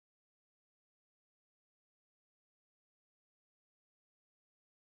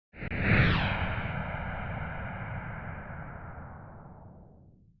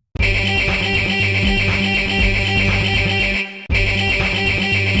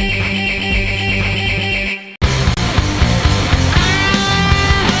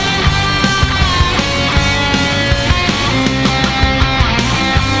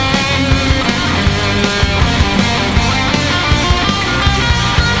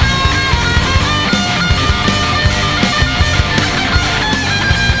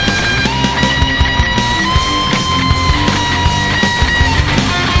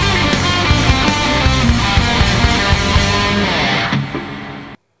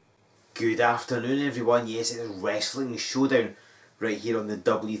Good afternoon everyone, yes it is Wrestling Showdown right here on the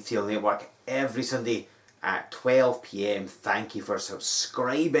W3L network every Sunday at 12 PM. Thank you for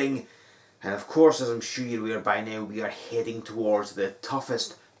subscribing, and of course, as I'm sure you're aware by now, we are heading towards the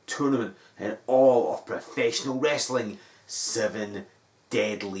toughest tournament in all of professional wrestling, 7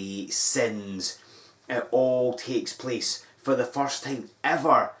 Deadly Sins. It all takes place for the first time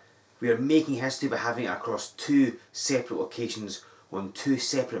ever. We are making history by having it across 2 separate locations on 2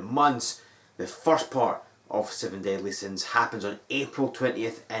 separate months. The first part of 7 Deadly Sins happens on April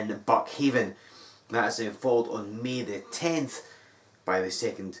 20th in Buckhaven. That is then followed on May the 10th by the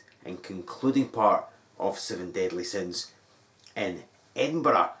second and concluding part of 7 Deadly Sins in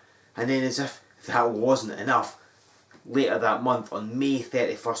Edinburgh. And then, as if that wasn't enough, later that month on May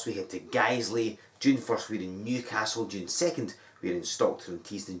 31st we head to Guiseley, June 1st we're in Newcastle, June 2nd we're in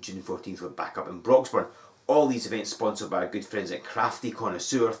Stockton-on-Tees, and June 14th we're back up in Broxburn. All these events sponsored by our good friends at Crafty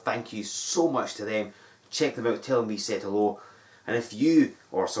Connoisseur. Thank you so much to them. Check them out, tell them we said hello. And if you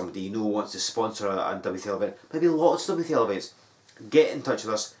or somebody you know wants to sponsor a W3L event, maybe lots of W3L events, get in touch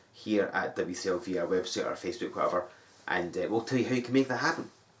with us here at W3L via our website or Facebook, whatever, and we'll tell you how you can make that happen.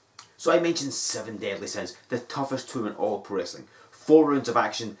 So I mentioned 7 Deadly Sins, the toughest tournament in all pro wrestling. 4 rounds of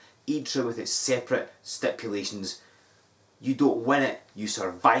action, each round with its separate stipulations. You don't win it, you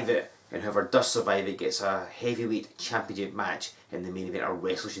survive it, and whoever does survive it gets a heavyweight championship match in the main event of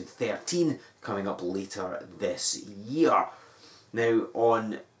Resolution 13 coming up later this year. Now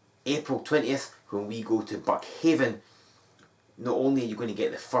on April 20th, when we go to Buckhaven, not only are you going to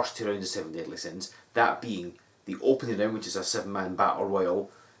get the first 2 rounds of 7 Deadly Sins, that being the opening round, which is a 7-man battle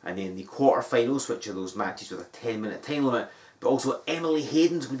royal, and then the quarterfinals, which are those matches with a 10-minute time limit, but also Emily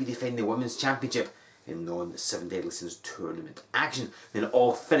Hayden's going to be defending the Women's Championship in non-7 Deadly Sins tournament action. Then it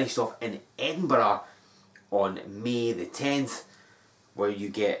all finished off in Edinburgh on May the 10th, where you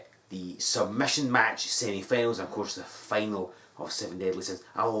get the submission match, semi-finals, and of course the final of 7 Deadly Sins,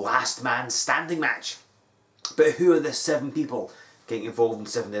 a last man standing match. But who are the 7 people getting involved in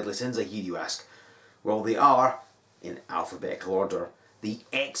 7 Deadly Sins, I hear you ask? Well, they are, in alphabetical order, the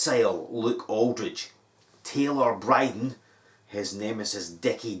Exile Luke Aldridge, Taylor Bryden, his nemesis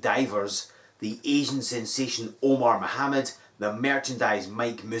Dickie Divers, the Asian sensation Omar Muhammad, the merchandise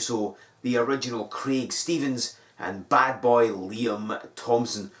Mike Musso, the original Craig Stevens, and bad boy Liam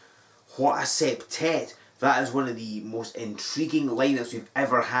Thompson. What a septet! That is one of the most intriguing lineups we've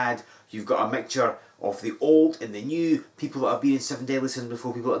ever had. You've got a mixture of the old and the new, people that have been in 7 Deadly Sins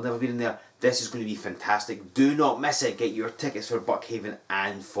before, people that have never been in there. This is going to be fantastic. Do not miss it. Get your tickets for Buckhaven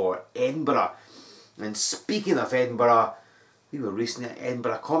and for Edinburgh. And speaking of Edinburgh, we were recently at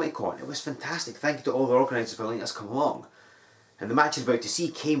Edinburgh Comic Con. It was fantastic. Thank you to all the organisers for letting us come along. And the match you're about to see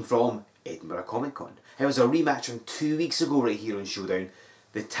came from Edinburgh Comic Con. It was a rematch from 2 weeks ago right here on Showdown.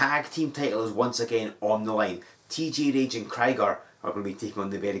 The tag team title is once again on the line. TJ Rage and Krieger are going to be taking on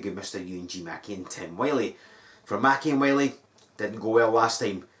the very good Mr. Euan, Mackie and Timm Wylie. For Mackie and Wylie, didn't go well last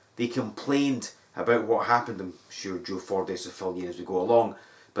time. They complained about what happened. I'm sure Joe Fordyce will fill you in as we go along.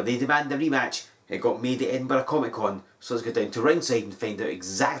 But they demanded a rematch. It got made at Edinburgh Comic Con, so let's go down to ringside and find out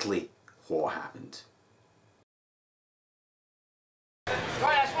exactly what happened.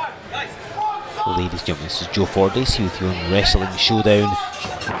 Ladies and gentlemen, this is Joe Fordyce here with you on Wrestling Showdown.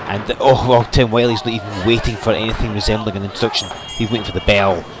 And oh well, Timm Wylie's not even waiting for anything resembling an introduction. He's waiting for the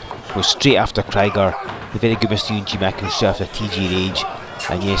bell. Goes straight after Krieger, the very good Mr. Euan Mackie, straight after TJ Rage.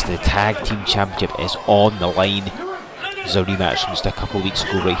 And yes, the Tag Team Championship is on the line. This is a rematch from just a couple of weeks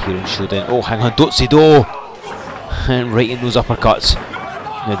ago right here on Showdown. Oh, hang on, don't say do! And right in those uppercuts.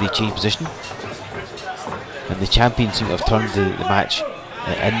 Now they change position. And the champions seem to have turned the match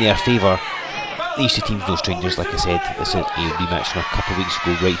in their favour. These 2 teams no strangers, like I said. This is a rematch from a couple of weeks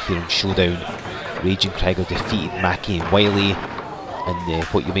ago right here on Showdown. Rage and Krieger defeated Mackie and Wylie in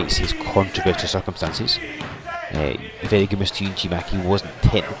what you might say is controversial circumstances. The very good Mr. Euan Mackie wasn't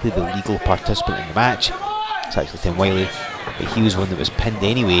technically the legal participant in the match. It's actually Timm Wylie, but he was one that was pinned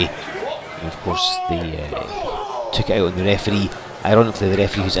anyway. And of course they took it out on the referee. Ironically, the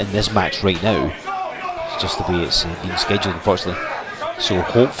referee who's in this match right now. It's just the way it's been scheduled, unfortunately. So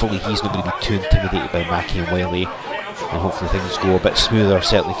hopefully he's not going to be too intimidated by Mackie and Wylie, and hopefully things go a bit smoother,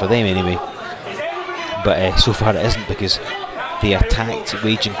 certainly for them anyway. But so far it isn't, because they attacked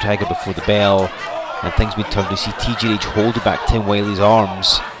Rage and Krieger before the bell, and things been turned. We see TJ Rage holding back Timm Wylie's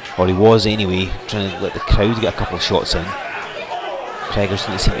arms, or he was anyway, trying to let the crowd get a couple of shots in. Krieger's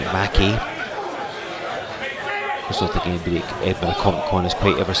trying to see Mackie. I don't think anybody at Edinburgh Comic Con has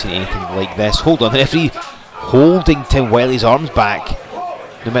quite ever seen anything like this. Hold on, the referee holding Timm Wylie's arms back.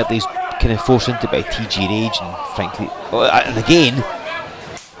 Admittedly he's kind of forced into it by TJ Rage, and frankly, and again,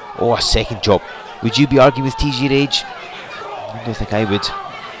 Oh, a second chop. Would you be arguing with TG Rage? I don't think I would.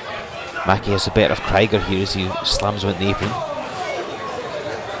 Mackie has the better of Krieger here as he slams him in the apron.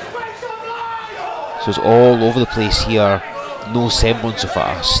 So it's all over the place here. No semblance of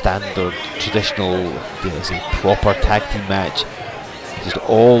a standard, traditional, proper tag team match. Just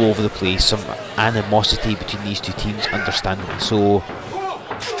all over the place. Some animosity between these two teams, understandably so.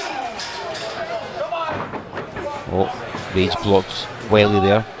 Oh, Rage blocks Wylie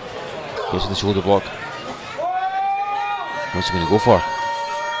there. Gets the shoulder block. What's he going to go for?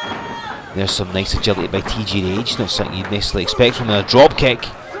 There's some nice agility by TG Rage. Not something you'd necessarily expect from a drop kick.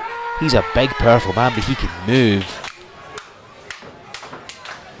 He's a big, powerful man, but he can move.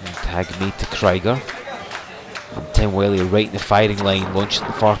 And tag made to Krieger. And Timm Wylie right in the firing line, launched at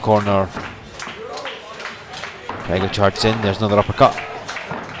the far corner. Krieger charges in, there's another uppercut.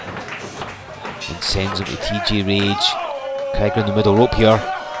 And sends him to TG Rage. Krieger in the middle rope here.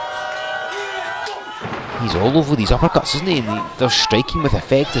 He's all over these uppercuts, isn't he? And they're striking with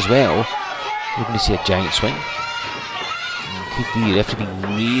effect as well. We're going to see a giant swing. Could be the referee being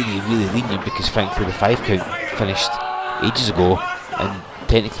really lenient because frankly the 5 count finished ages ago and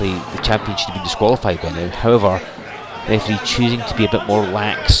technically the champion should have been disqualified by now. However, the referee choosing to be a bit more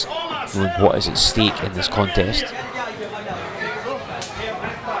lax knowing what is at stake in this contest.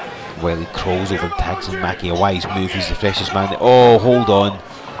 Wylie crawls over and tags in Mackie, a wise move, he's the freshest man. Oh, hold on.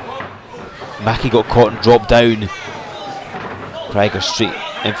 Mackie got caught and dropped down. Krieger straight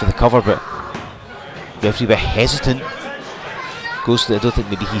in for the cover, but the referee a bit hesitant. Goes to, I don't think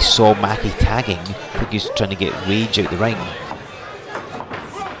maybe he saw Mackie tagging. I think he was trying to get Rage out the ring.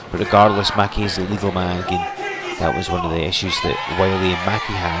 But regardless, Mackie is the legal man again. That was one of the issues that Wylie and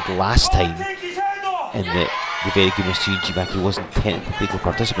Mackie had last time, in that the very good Mr. UG Mackie wasn't technically a legal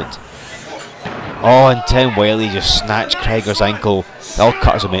participant. Oh, and Timm Wylie just snatched Krieger's ankle. That'll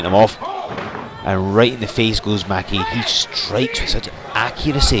cut his momentum off. And right in the face goes Mackie. He strikes with such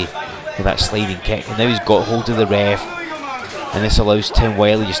accuracy with that sliding kick. And now he's got hold of the ref. And this allows Timm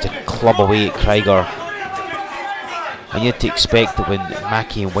Wylie just to club away at Krieger. And you had to expect that when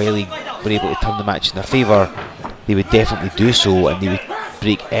Mackie and Wylie were able to turn the match in their favour, they would definitely do so and they would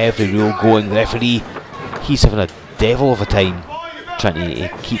break every rule going. The referee, he's having a devil of a time trying to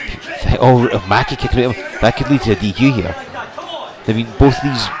keep... Oh, Mackie kicking at him. That could lead to a DQ here. I mean,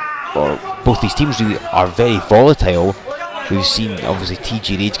 both these teams really are very volatile. We've seen, obviously,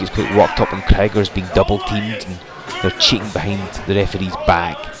 TG Rage gets quite worked up when Krieger's being double teamed and they're cheating behind the referee's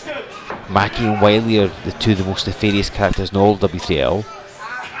back. Mackie and Wylie are the two of the most nefarious characters in all W3L.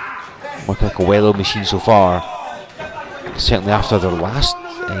 Working like a well-oiled machine so far. Certainly after their last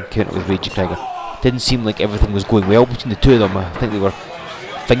encounter with Rage Krieger, didn't seem like everything was going well between the two of them. I think they were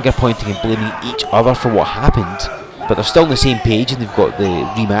finger pointing and blaming each other for what happened. But they're still on the same page and they've got the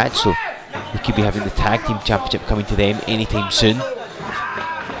rematch, so they could be having the Tag Team Championship coming to them anytime soon.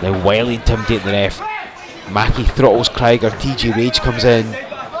 Now Wylie intimidating the ref. Mackie throttles Krieger, TG Rage comes in.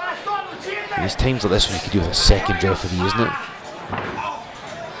 And there's times like this when you could do with a second referee, isn't it?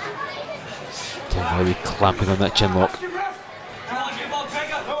 Timm Wylie clamping on that chin lock.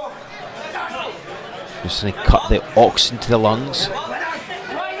 Just trying to cut the ox into the lungs.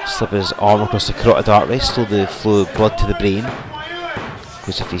 Slip his arm across the carotid artery, slow the flow of blood to the brain.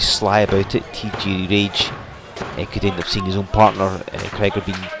 Because if he's sly about it, TG Rage could end up seeing his own partner, Krieger,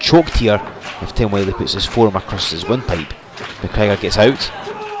 being choked here if Timm Wylie puts his forearm across his windpipe. But Krieger gets out,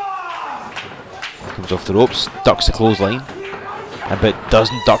 comes off the ropes, ducks the clothesline, but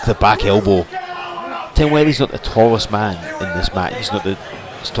doesn't duck the back elbow. Timm Wylie's not the tallest man in this match, he's not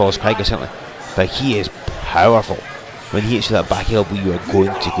as tall as Krieger certainly, but he is powerful. When he hits you that back elbow, you are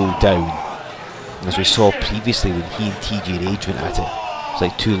going to go down. And as we saw previously when he and TG Rage went at it, it's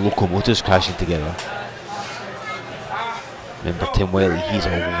like two locomotives crashing together. Remember Timm Wylie, he's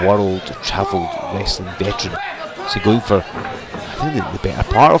a world-travelled wrestling veteran. So going for, I think, the better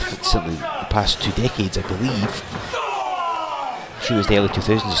part of it, certainly the past 2 decades, I believe. I'm sure it was the early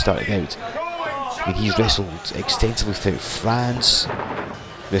 2000s he started out. I mean, he's wrestled extensively throughout France,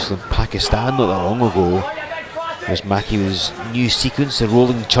 wrestled in Pakistan not that long ago. There's Mackie with his new sequence, the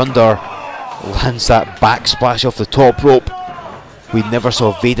rolling chunder, lands that backsplash off the top rope. We never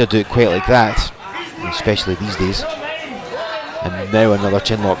saw Vader do it quite like that, especially these days. And now another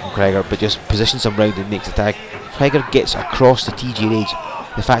chin lock from Krieger, but just positions him round and makes a tag. Krieger gets across to TG Rage.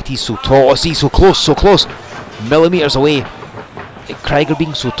 The fact he's so tall, oh, see, so close, millimetres away. Krieger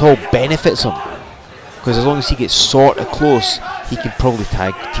being so tall benefits him, because as long as he gets sort of close, he can probably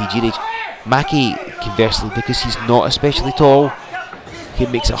tag TG Rage. Mackie, conversely, because he's not especially tall,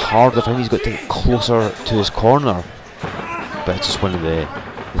 it makes it harder for him. He's got to get closer to his corner. But it's just one of the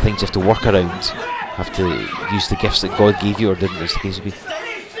the things you have to work around, have to use the gifts that God gave you, or didn't, as the case would be.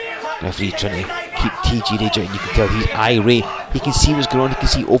 Referee trying to keep TG Rage out, and you can tell he's irate. He can see what's going on, he can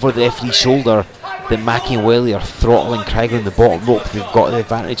see over the referee's shoulder that Mackie and Wylie are throttling Krieger in the bottom rope. They've got the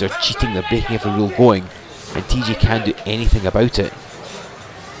advantage, they're cheating, they're breaking every rule going, and TG can't do anything about it.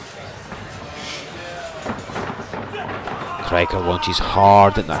 Krieger launches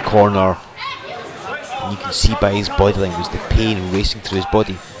hard in that corner, and you can see by his body language the pain racing through his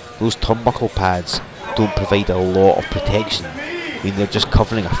body. Those turnbuckle pads don't provide a lot of protection. I mean, they're just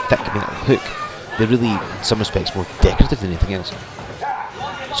covering a thick metal hook. They're really, in some respects, more decorative than anything else.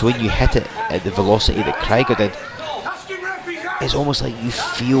 So when you hit it at the velocity that Krieger did, it's almost like you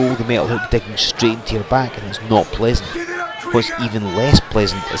feel the metal hook digging straight into your back, and it's not pleasant. What's even less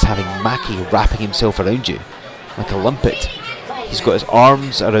pleasant is having Mackie wrapping himself around you like a limpet. He's got his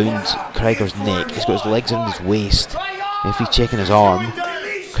arms around Krieger's neck, he's got his legs around his waist. If he's checking his arm,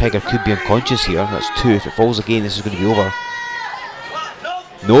 Krieger could be unconscious here. That's 2. If it falls again, this is going to be over.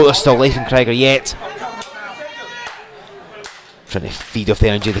 No, there's still life in Krieger yet. Trying to feed off the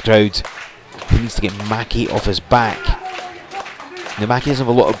energy of the crowd. He needs to get Mackie off his back. Now Mackie doesn't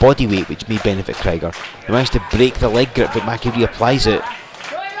have a lot of body weight, which may benefit Krieger. He managed to break the leg grip, but Mackie reapplies it.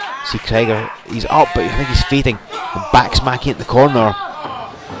 See Krieger, he's up, but I think he's fading, and backs Mackie at the corner.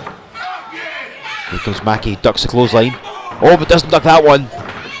 Here comes Mackie, ducks the clothesline. Oh, but doesn't duck that one.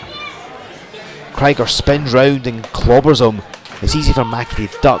 Krieger spins round and clobbers him. It's easy for Mackie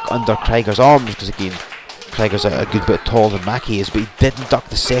to duck under Krieger's arms, because again, Krieger's a good bit taller than Mackie is, but he didn't duck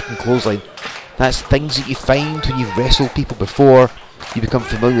the second clothesline. That's things that you find when you've wrestled people before. You become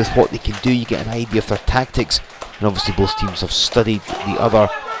familiar with what they can do, you get an idea of their tactics, and obviously both teams have studied the other.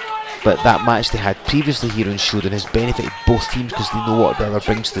 But that match they had previously here on Showdown has benefited both teams because they know what the other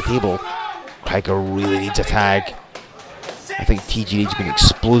brings to the table. Krieger really needs a tag. I think TG Rage is going to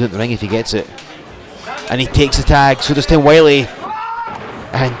explode in the ring if he gets it. And he takes the tag, so does Timm Wylie.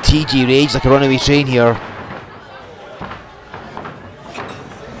 And TG Rage like a runaway train here.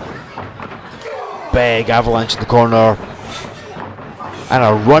 Big avalanche in the corner. And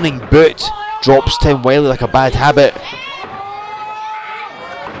a running boot drops Timm Wylie like a bad habit.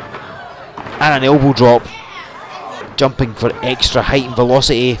 And an elbow drop. Jumping for extra height and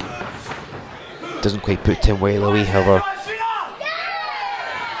velocity. Doesn't quite put Timm Wylie away, however.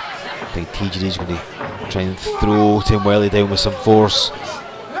 I think TG Rage is going to try and throw Timm Wylie down with some force.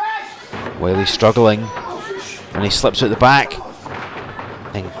 Wylie struggling, and he slips out the back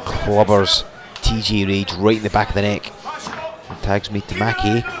and clobbers TG Rage right in the back of the neck. And tags made to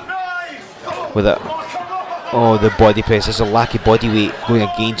Mackie with it. Oh, the body press. There's a lack of body weight going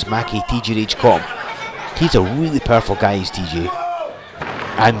against Mackie. TG Rage caught him. He's a really powerful guy, is TG.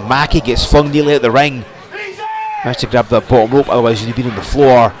 And Mackie gets flung nearly out the ring. Managed to grab that bottom rope, otherwise he'd have been on the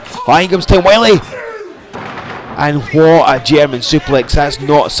floor. Here comes Timm Wylie. And what a German suplex. That's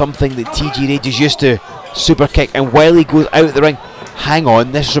not something that TG Rage is used to. Super kick, and Wylie goes out the ring. Hang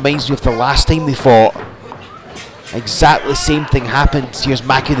on, this reminds me of the last time they fought. Exactly the same thing happened. Here's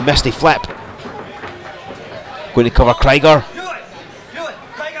Mackie, the misty flip. Going to cover Krieger.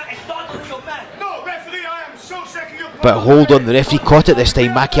 But hold on, the referee caught it this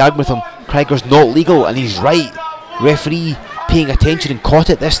time. Mackie argued with him. Krieger's not legal, and he's right. Referee paying attention and caught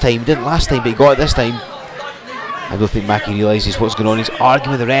it this time. He didn't last time, but he got it this time. I don't think Mackie realises what's going on. He's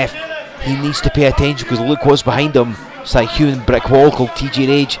arguing with the ref. He needs to pay attention because look what's behind him. It's that human brick wall called TG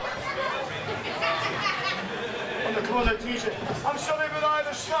Rage.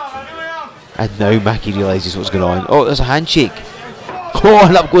 And now Mackie realises what's going on. Oh, there's a handshake. Oh,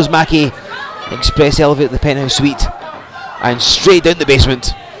 and up goes Mackie. Express elevator to the penthouse suite. And straight down the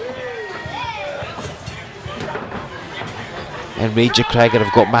basement. And Rage and Krieger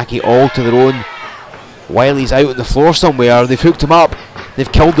have got Mackie all to their own. Wylie's out on the floor somewhere. They've hooked him up.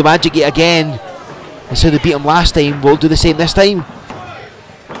 They've killed the Magic Gate again. That's how they beat him last time. We'll do the same this time.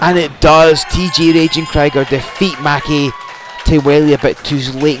 And it does. TG Rage and Krieger defeat Mackie. Timm Wylie a bit too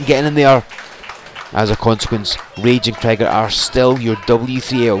late in getting in there. As a consequence, Rage and Krieger are still your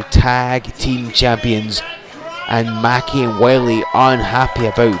W3L Tag Team Champions. And Mackie and Wylie are unhappy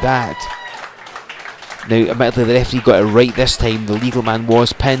about that. Now, admittedly, the referee got it right this time. The legal man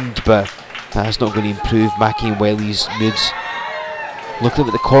was pinned, but that's not going to improve Mackie and Wylie's moods. Looking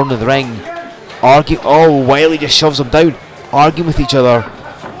at the corner of the ring. Oh, Wylie just shoves him down. Arguing with each other.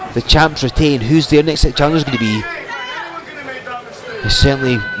 The champs retain. Who's their next challenger going to be? It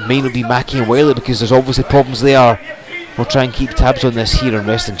certainly may not be Mackie and Wylie because there's obviously problems there. We'll try and keep tabs on this here on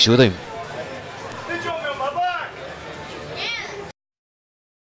Wrestling Showdown.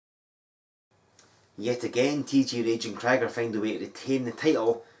 Yet again, TJ Rage and Krieger find a way to retain the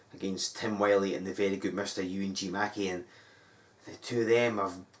title against Timm, Wylie and the very good Mr. Euan Mackie, and the two of them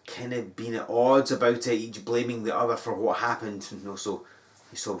have kind of been at odds about it, each blaming the other for what happened. And also,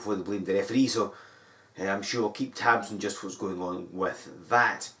 you saw before they blamed the referee, so I'm sure we'll keep tabs on just what's going on with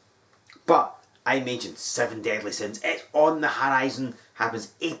that. But I mentioned 7 Deadly Sins. It's on the horizon,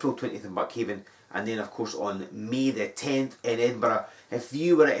 happens April 20th in Buckhaven, and then of course on May the 10th in Edinburgh. If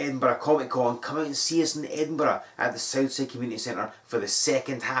you were at Edinburgh Comic Con, come out and see us in Edinburgh at the Southside Community Centre for the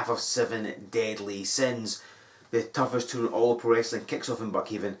second half of 7 Deadly Sins. The toughest tour in all of pro wrestling kicks off in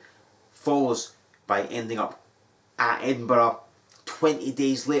Buckhaven, follows by ending up at Edinburgh 20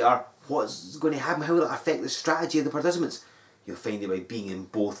 days later. What's going to happen? How will it affect the strategy of the participants? You'll find it by being in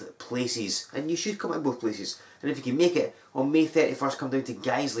both places, and you should come in both places. And if you can make it, on May 31st come down to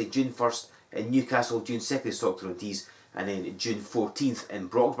Guiseley, June 1st in Newcastle, June 2nd in Stockton-on-Tees, and then June 14th in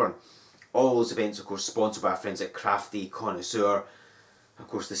Brockburn. All those events of course sponsored by our friends at Crafty Connoisseur. Of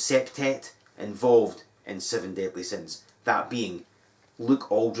course the septet involved in 7 Deadly Sins, that being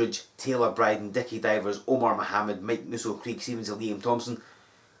Luke Aldridge, Taylor Bryden, Dickie Divers, Omar Mohammed, Mike Musso, Craig Stevens and Liam Thompson.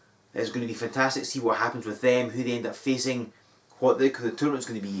 It's going to be fantastic to see what happens with them, who they end up facing, what the tournament's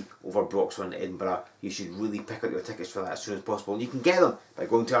going to be over Broxton in Edinburgh. You should really pick up your tickets for that as soon as possible, and you can get them by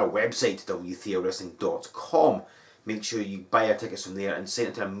going to our website w3lwrestling.com. Make sure you buy our tickets from there and sign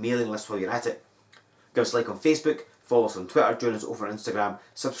up to our mailing list while you're at it. Give us a like on Facebook, follow us on Twitter, join us over on Instagram,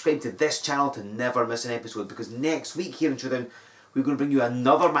 subscribe to this channel to never miss an episode, because next week here in Showdown we're going to bring you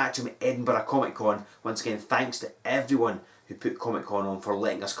another match from Edinburgh Comic Con. Once again, thanks to everyone who put Comic Con on for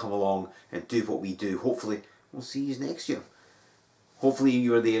letting us come along and do what we do. Hopefully we'll see you next year. Hopefully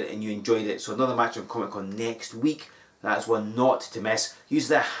you were there and you enjoyed it. So another match on Comic Con next week. That's one not to miss. Use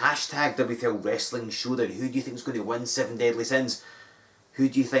the hashtag W3L Wrestling Showdown. Who do you think is going to win 7 Deadly Sins? Who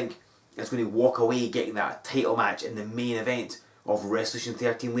do you think is going to walk away getting that title match in the main event of Resolution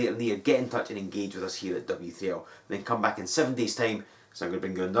 13 later in the year? Get in touch and engage with us here at W3L. And then come back in 7 days time. So I'm going to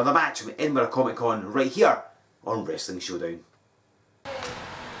bring you another match from Edinburgh Comic Con right here on Wrestling Showdown.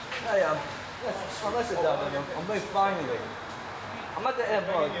 Hey, listen, I'm moving finally. I'm at the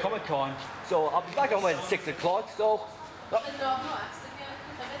Edinburgh Comic Con, so I'll be back on when 6 o'clock. So.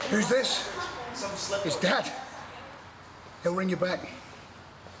 Who's this? It's Dad. He'll ring you back.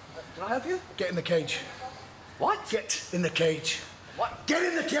 Can I help you? Get in the cage. What? Get in the cage. What? Get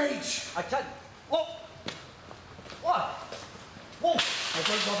in the cage! I can't. Whoa! What? Whoa! I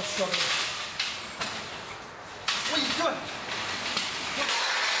don't bother struggling. What are you doing?